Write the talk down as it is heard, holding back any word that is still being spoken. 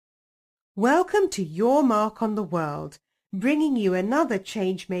Welcome to Your Mark on the World, bringing you another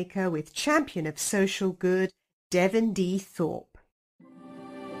changemaker with champion of social good, Devin D. Thorpe.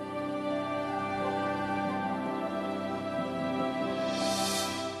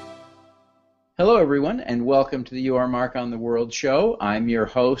 Hello, everyone, and welcome to the Your Mark on the World show. I'm your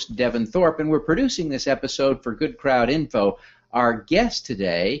host, Devin Thorpe, and we're producing this episode for Good Crowd Info. Our guest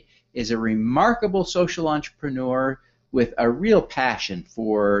today is a remarkable social entrepreneur with a real passion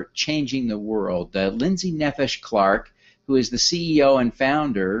for changing the world, Lindsay Nefesh-Clarke, who is the CEO and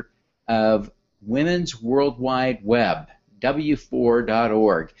founder of Women's World Wide Web,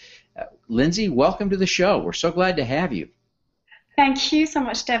 W4.org. Lindsay, welcome to the show. We're so glad to have you. Thank you so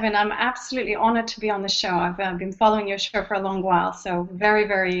much, Devin. I'm absolutely honored to be on the show. I've been following your show for a long while, so very,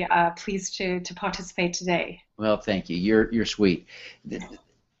 very pleased to participate today. Well, thank you. You're sweet.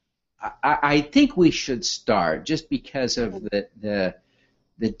 I think we should start, just because of the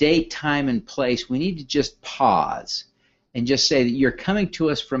date, time, and place. We need to just pause and just say that you're coming to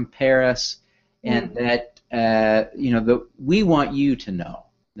us from Paris, and that we want you to know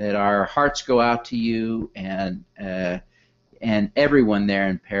that our hearts go out to you and everyone there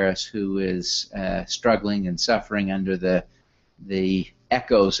in Paris who is struggling and suffering under the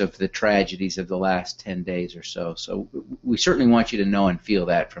echoes of the tragedies of the last 10 days or so. So we certainly want you to know and feel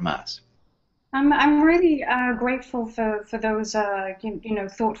that from us. I'm really grateful for those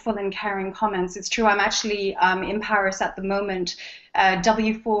thoughtful and caring comments. It's true. I'm actually in Paris at the moment.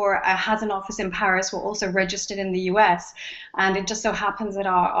 W4 has an office in Paris. We're also registered in the US, and it just so happens that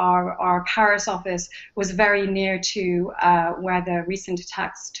our Paris office was very near to where the recent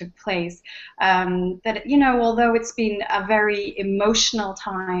attacks took place. Although it's been a very emotional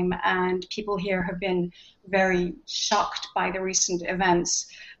time and people here have been very shocked by the recent events,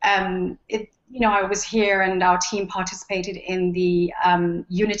 I was here and our team participated in the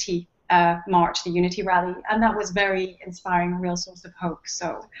Unity March, the Unity Rally, and that was very inspiring, a real source of hope.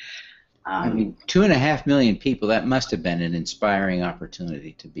 So, 2.5 million people, that must have been an inspiring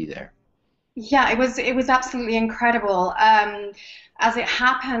opportunity to be there. Yeah, it was absolutely incredible. As it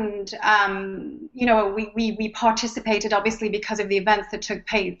happened, we participated obviously because of the events that took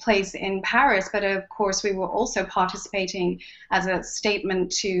place in Paris, but of course we were also participating as a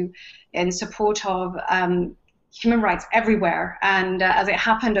statement in support of human rights everywhere. And as it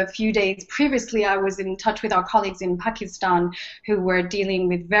happened a few days previously, I was in touch with our colleagues in Pakistan who were dealing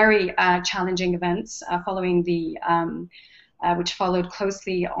with very challenging events following which followed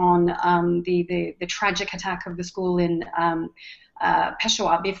closely on the tragic attack of the school in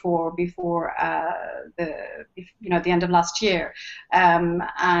Peshawar before the end of last year,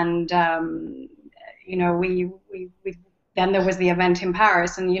 then there was the event in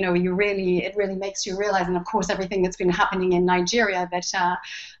Paris, and it really makes you realize, and of course everything that's been happening in Nigeria, that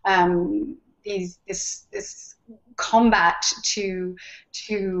this combat to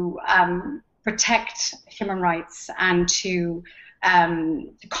protect human rights and to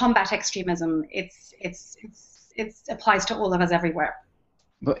combat extremism, it applies to all of us everywhere.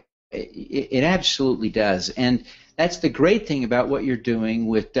 But it absolutely does, and that's the great thing about what you're doing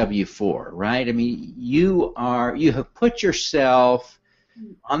with W4, right? I mean, you have put yourself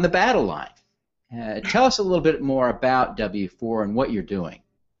on the battle line. Tell us a little bit more about W4 and what you're doing.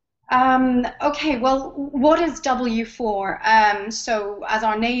 Okay, well, what is W4? So, as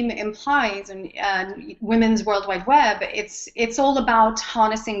our name implies, and Women's World Wide Web, it's all about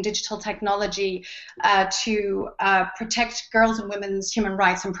harnessing digital technology to protect girls and women's human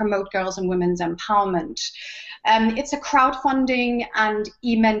rights and promote girls and women's empowerment. It's a crowdfunding and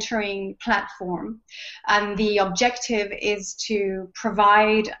e-mentoring platform, and the objective is to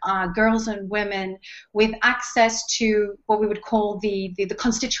provide girls and women with access to what we would call the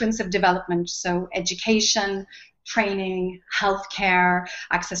constituents of development, so education, training, healthcare,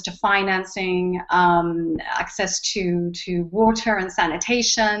 access to financing, access to water and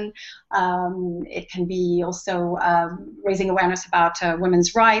sanitation. It can be also raising awareness about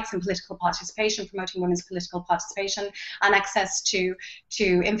women's rights and political participation, promoting women's political participation, and access to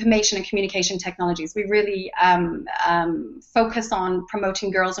information and communication technologies. We really focus on promoting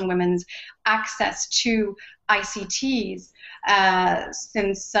girls and women's access to ICTs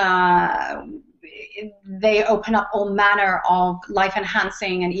since they open up all manner of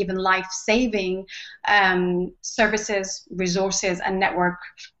life-enhancing and even life-saving services, resources, and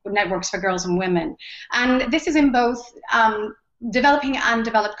networks for girls and women. And this is in both developing and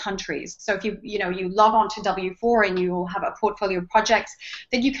developed countries. So if you log on to W4 and you will have a portfolio of projects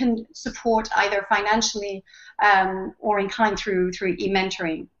that you can support either financially or in kind through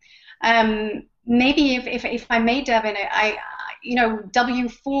e-mentoring. Maybe if I may, Devin,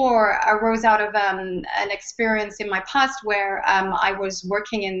 W4 arose out of an experience in my past where I was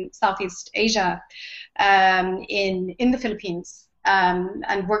working in Southeast Asia, in the Philippines,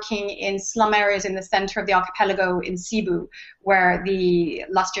 and working in slum areas in the center of the archipelago in Cebu, where the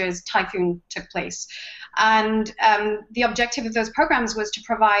last year's typhoon took place. And the objective of those programs was to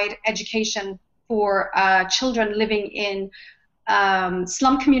provide education for children living in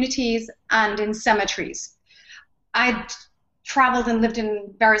slum communities and in cemeteries. I'd traveled and lived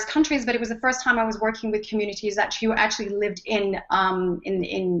in various countries, but it was the first time I was working with communities who actually lived in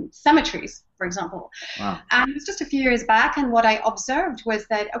cemeteries, for example. Wow. And it was just a few years back, and what I observed was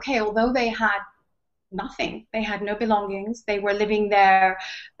that, okay, although they had nothing, they had no belongings, they were living there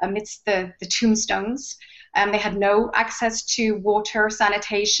amidst the tombstones, they had no access to water,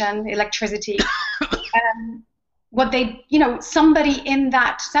 sanitation, electricity. What they, somebody in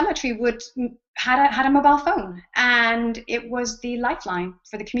that cemetery had a mobile phone, and it was the lifeline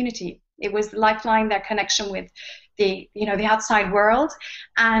for the community. It was the lifeline, their connection with the outside world,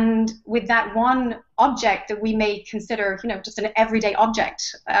 and with that one object that we may consider, just an everyday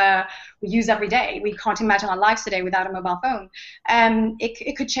object we use every day. We can't imagine our lives today without a mobile phone.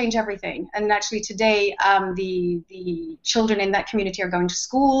 It could change everything. And actually today, the children in that community are going to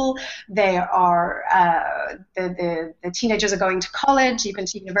school. They are the teenagers are going to college, even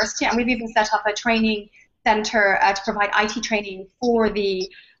to university, and we've even set up a training center to provide IT training for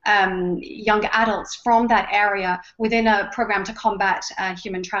the young adults from that area within a program to combat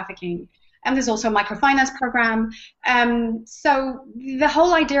human trafficking. And there's also a microfinance program. So the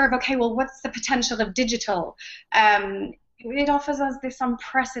whole idea of, okay, well, what's the potential of digital? It offers us this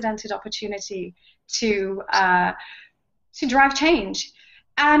unprecedented opportunity to drive change.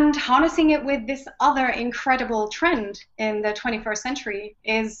 And harnessing it with this other incredible trend in the 21st century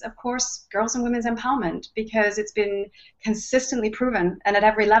is, of course, girls' and women's empowerment, because it's been consistently proven, and at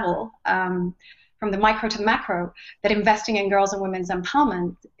every level, from the micro to the macro, that investing in girls' and women's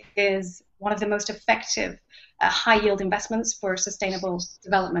empowerment is one of the most effective high-yield investments for sustainable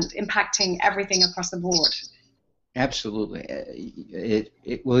development, impacting everything across the board. Absolutely.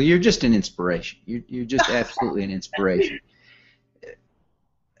 Well, you're just an inspiration. You're just absolutely an inspiration.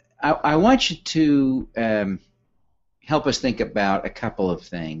 I want you to help us think about a couple of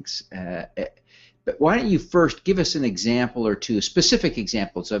things. But why don't you first give us an example or two, specific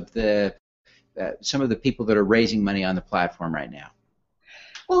examples of some of the people that are raising money on the platform right now?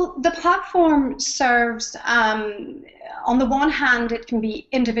 Well, the platform serves, on the one hand, it can be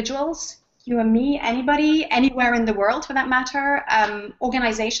individuals, you and me, anybody, anywhere in the world for that matter,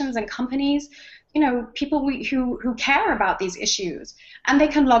 organizations and companies, people who care about these issues, and they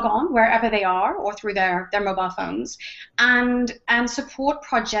can log on wherever they are or through their mobile phones and support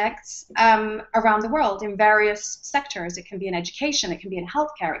projects around the world in various sectors. It can be in education, it can be in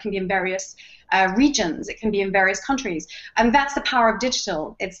healthcare, it can be in various regions, it can be in various countries, and that's the power of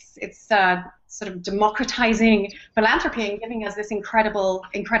digital. It's sort of democratizing philanthropy and giving us this incredible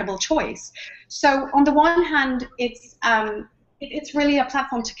choice. So on the one hand, it's really a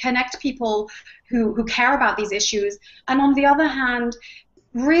platform to connect people who care about these issues, and on the other hand,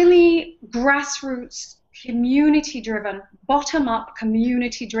 really grassroots, community-driven, bottom-up,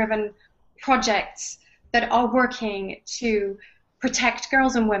 community-driven projects that are working to protect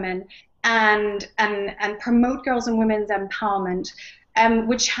girls and women and promote girls and women's empowerment,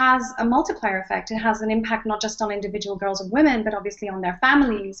 which has a multiplier effect. It has an impact not just on individual girls and women, but obviously on their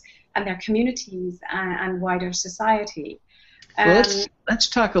families and their communities and wider society. Well, let's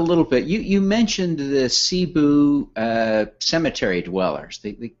talk a little bit. You mentioned the Cebu cemetery dwellers,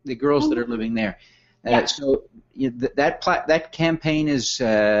 the girls that are living there. Yeah. So that campaign is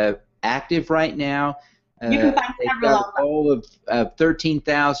active right now. You can find several got a goal of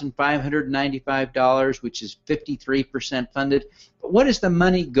 $13,595, which is 53% funded. But what is the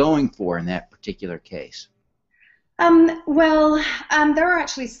money going for in that particular case? There are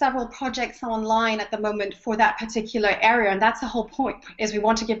actually several projects online at the moment for that particular area, and that's the whole point, is we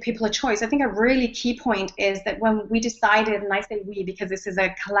want to give people a choice. I think a really key point is that when we decided, and I say we because this is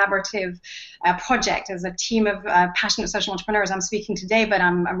a collaborative project, as a team of passionate social entrepreneurs, I'm speaking today, but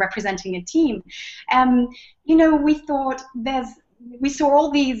I'm representing a team. We thought we saw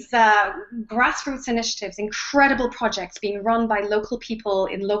all these grassroots initiatives, incredible projects being run by local people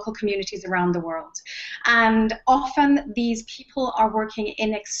in local communities around the world. And often these people are working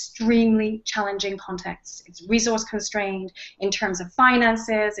in extremely challenging contexts. It's resource constrained in terms of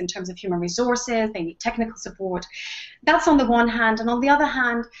finances, in terms of human resources, they need technical support. That's on the one hand. And on the other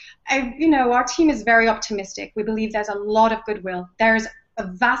hand, our team is very optimistic. We believe there's a lot of goodwill. There's a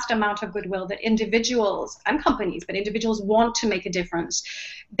vast amount of goodwill that individuals and companies, but individuals want to make a difference.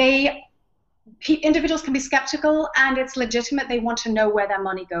 Individuals can be skeptical, and it's legitimate. They want to know where their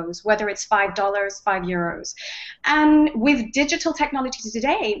money goes, whether it's $5, €5. And with digital technology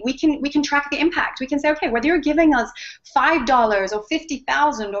today, we can track the impact. We can say, okay, whether you're giving us $5 or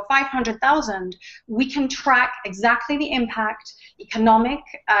 50,000 or 500,000, we can track exactly the impact, economic,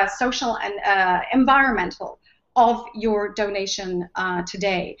 social, and environmental, of your donation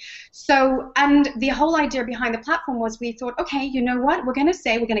today. So, and the whole idea behind the platform was, we thought, okay, you know what, we're going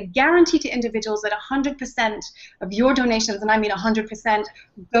to guarantee to individuals that 100% of your donations, and I mean 100%,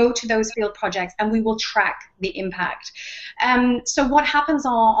 go to those field projects, and we will track the impact. So what happens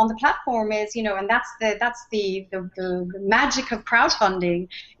on the platform is, you know, and that's the magic of crowdfunding,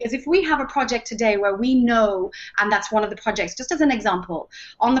 is if we have a project today where we know, and that's one of the projects, just as an example,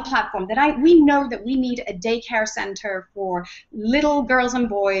 on the platform, that we know that we need a daycare center for little girls and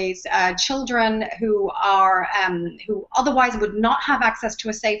boys, children who otherwise would not have access to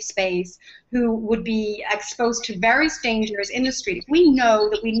a safe space, who would be exposed to various dangers in the street. If we know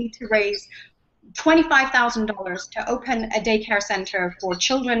that we need to raise $25,000 to open a daycare center for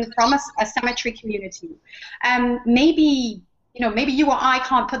children from a cemetery community, maybe you or I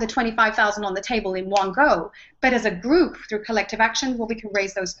can't put the $25,000 on the table in one go, but as a group, through collective action, well, we can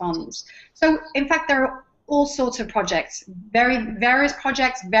raise those funds. So, in fact, there are all sorts of projects, various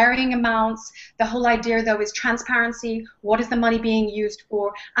projects, varying amounts. The whole idea, though, is transparency. What is the money being used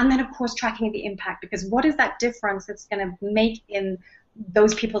for? And then, of course, tracking the impact, because what is that difference it's going to make in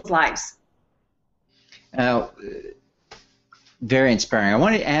those people's lives? Very inspiring. I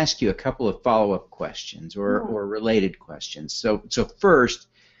want to ask you a couple of follow-up questions or related questions. So first,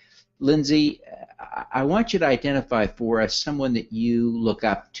 Lindsay, I want you to identify for us someone that you look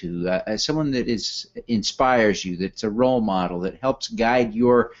up to, someone that inspires you, that's a role model, that helps guide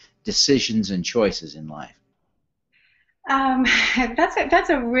your decisions and choices in life. That's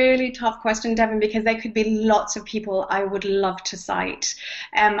a really tough question, Devin, because there could be lots of people I would love to cite.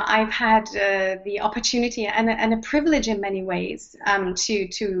 I've had the opportunity and a privilege in many ways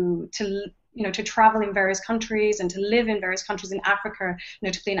to travel in various countries and to live in various countries in Africa,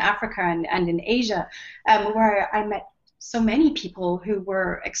 notably in Africa and in Asia, where I met so many people who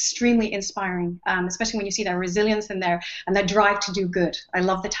were extremely inspiring, especially when you see their resilience and their drive to do good. I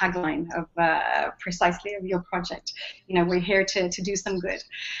love the tagline of precisely of your project. We're here to do some good.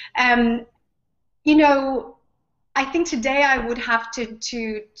 I think today I would have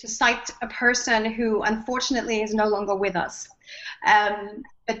to cite a person who unfortunately is no longer with us,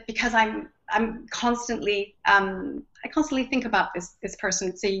 but because I constantly think about this person.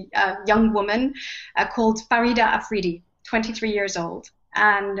 It's a young woman called Farida Afridi, 23 years old,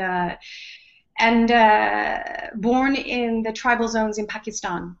 and born in the tribal zones in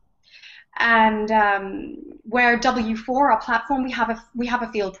Pakistan. And where W4, our platform, we have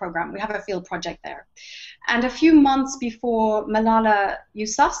a field program, we have a field project there. And a few months before Malala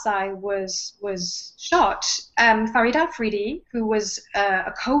Yousafzai was shot, Farida Afridi, who was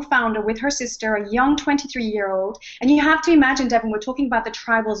a co-founder with her sister, a young 23-year-old, and you have to imagine, Devin, we're talking about the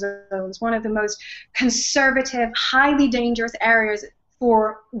tribal zones, one of the most conservative, highly dangerous areas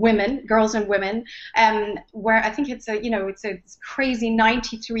for women, girls and women, where I think it's a crazy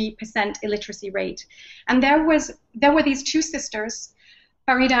 93% illiteracy rate. And there were these two sisters,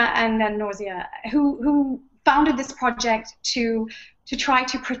 Farida and Nausea, who founded this project to try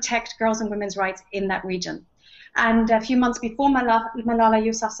to protect girls and women's rights in that region. And a few months before Malala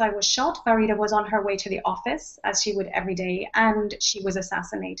Yousafzai was shot, Farida was on her way to the office, as she would every day, and she was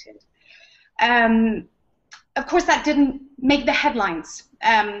assassinated. Of course, that didn't make the headlines,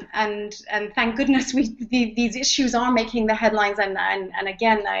 and thank goodness these issues are making the headlines. And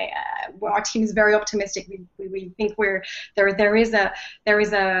again, our team is very optimistic. We think there's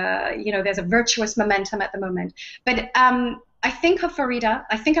a virtuous momentum at the moment. But I think of Farida,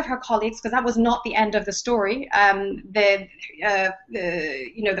 I think of her colleagues, because that was not the end of the story. Our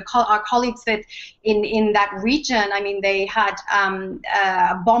colleagues that in that region, I mean, they had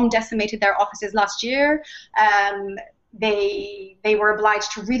a bomb decimated their offices last year. They were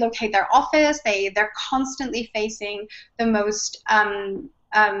obliged to relocate their office. They're constantly facing the most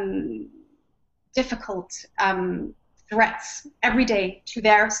difficult threats every day to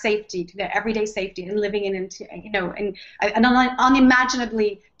their safety, to their everyday safety, and living in an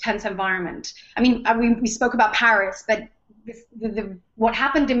unimaginably tense environment. I mean, we spoke about Paris, but what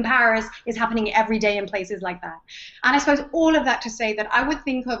happened in Paris is happening every day in places like that. And I suppose all of that to say that I would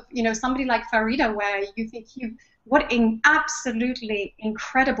think of somebody like Farida, where you think what an absolutely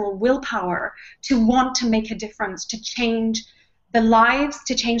incredible willpower to want to make a difference, to change the lives,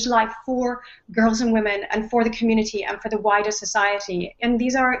 to change life for girls and women and for the community and for the wider society. And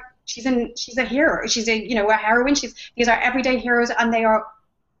she's a hero. She's a heroine. These are everyday heroes, and they are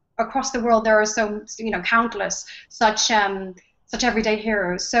across the world. There are countless such everyday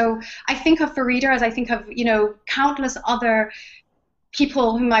heroes. So I think of Farida as I think of, countless other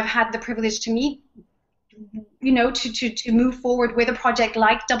people whom I've had the privilege to meet, to move forward with a project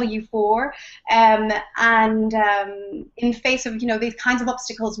like W4, and in face of, these kinds of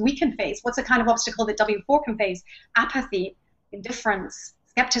obstacles we can face. What's the kind of obstacle that W4 can face? Apathy, indifference,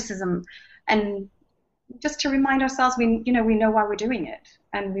 skepticism, and just to remind ourselves, we know why we're doing it,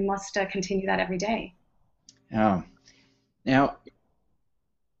 and we must continue that every day. Now,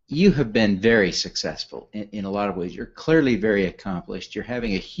 you have been very successful in a lot of ways. You're clearly very accomplished. You're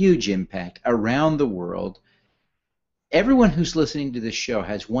having a huge impact around the world. Everyone who's listening to this show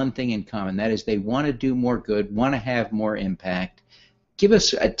has one thing in common. That is, they want to do more good, want to have more impact. Give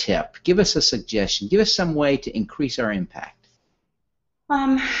us a tip. Give us a suggestion. Give us some way to increase our impact.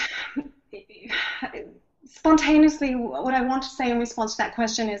 Spontaneously, what I want to say in response to that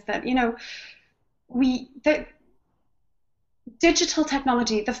question is that, the digital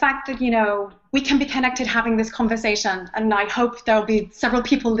technology, the fact that, we can be connected having this conversation, and I hope there'll be several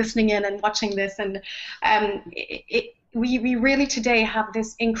people listening in and watching this, and we really today have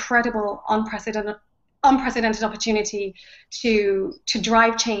this incredible, unprecedented opportunity to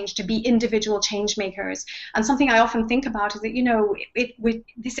drive change, to be individual change makers. And something I often think about is that,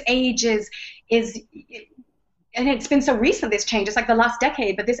 this age is and it's been so recent, this change, it's like the last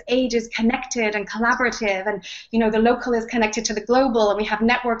decade, but this age is connected and collaborative, and the local is connected to the global, and we have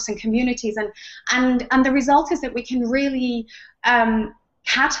networks and communities, and the result is that we can really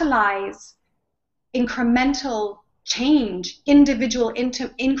catalyze incremental change, individual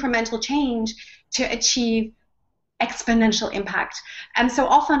incremental change, to achieve exponential impact. And so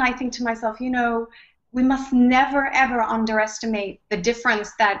often I think to myself, we must never ever underestimate the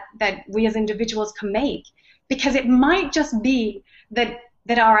difference that we as individuals can make. Because it might just be that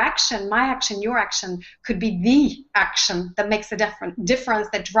our action, my action, your action, could be the action that makes a difference,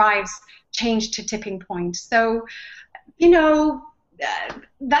 that drives change to tipping point. So,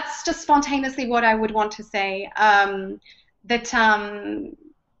 that's just spontaneously what I would want to say. That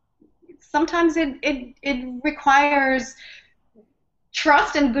sometimes it requires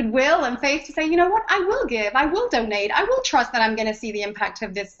trust and goodwill and faith to say, what, I will give, I will donate, I will trust that I'm going to see the impact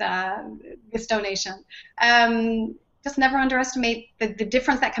of this donation. Just never underestimate the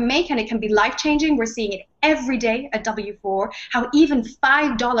difference that can make, and it can be life-changing. We're seeing it every day at W4, how even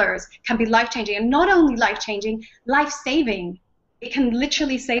 $5 can be life-changing, and not only life-changing, life-saving. It can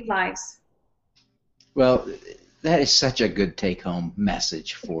literally save lives. Well, that is such a good take-home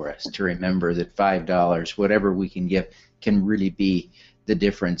message for us, to remember that $5, whatever we can give, can really be the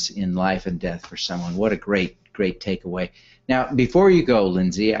difference in life and death for someone. What a great takeaway. Now, before you go,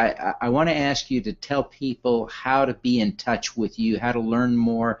 Lindsay, I want to ask you to tell people how to be in touch with you, how to learn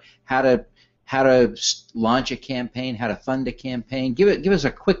more, how to launch a campaign, how to fund a campaign. Give us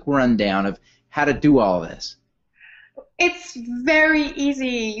a quick rundown of how to do all this. It's very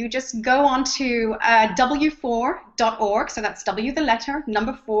easy. You just go on to w4.org, so that's W the letter,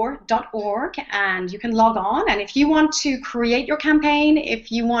 number 4.org, and you can log on. And if you want to create your campaign,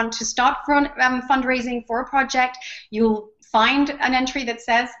 if you want to start fundraising for a project, you'll find an entry that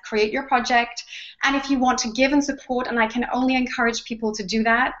says create your project. And if you want to give and support, and I can only encourage people to do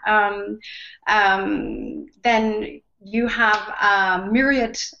that, then you have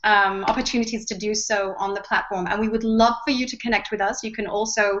myriad opportunities to do so on the platform, and we would love for you to connect with us. You can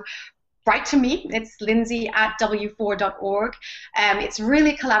also write to me. It's lindsay@w4.org. It's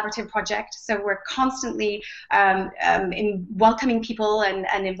really a collaborative project, so we're constantly in welcoming people and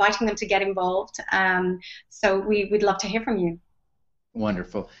inviting them to get involved. So we'd love to hear from you.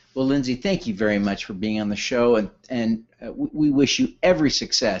 Wonderful. Well, Lindsay, thank you very much for being on the show, and we wish you every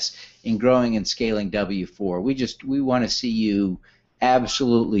success in growing and scaling W4. We want to see you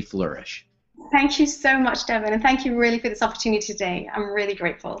absolutely flourish. Thank you so much, Devin, and thank you really for this opportunity today. I'm really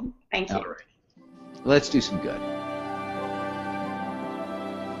grateful. Thank you. All right. Let's do some good.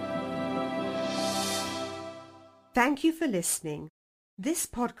 Thank you for listening. This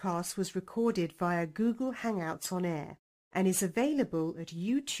podcast was recorded via Google Hangouts on Air and is available at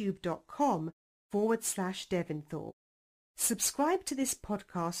youtube.com/Devinthorpe. Subscribe to this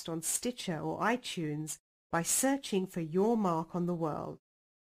podcast on Stitcher or iTunes by searching for Your Mark on the World.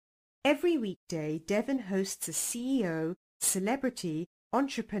 Every weekday, Devin hosts a CEO, celebrity,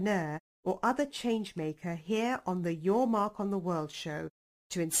 entrepreneur, or other changemaker here on the Your Mark on the World show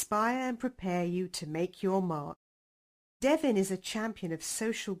to inspire and prepare you to make your mark. Devin is a champion of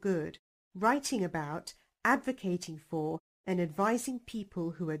social good, writing about, advocating for, and advising people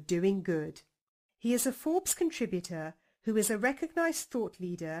who are doing good. He is a Forbes contributor who is a recognized thought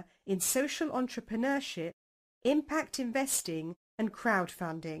leader in social entrepreneurship, impact investing, and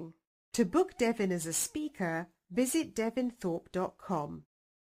crowdfunding. To book Devin as a speaker, visit devinthorpe.com.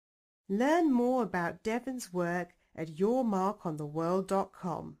 Learn more about Devin's work at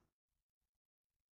yourmarkontheworld.com.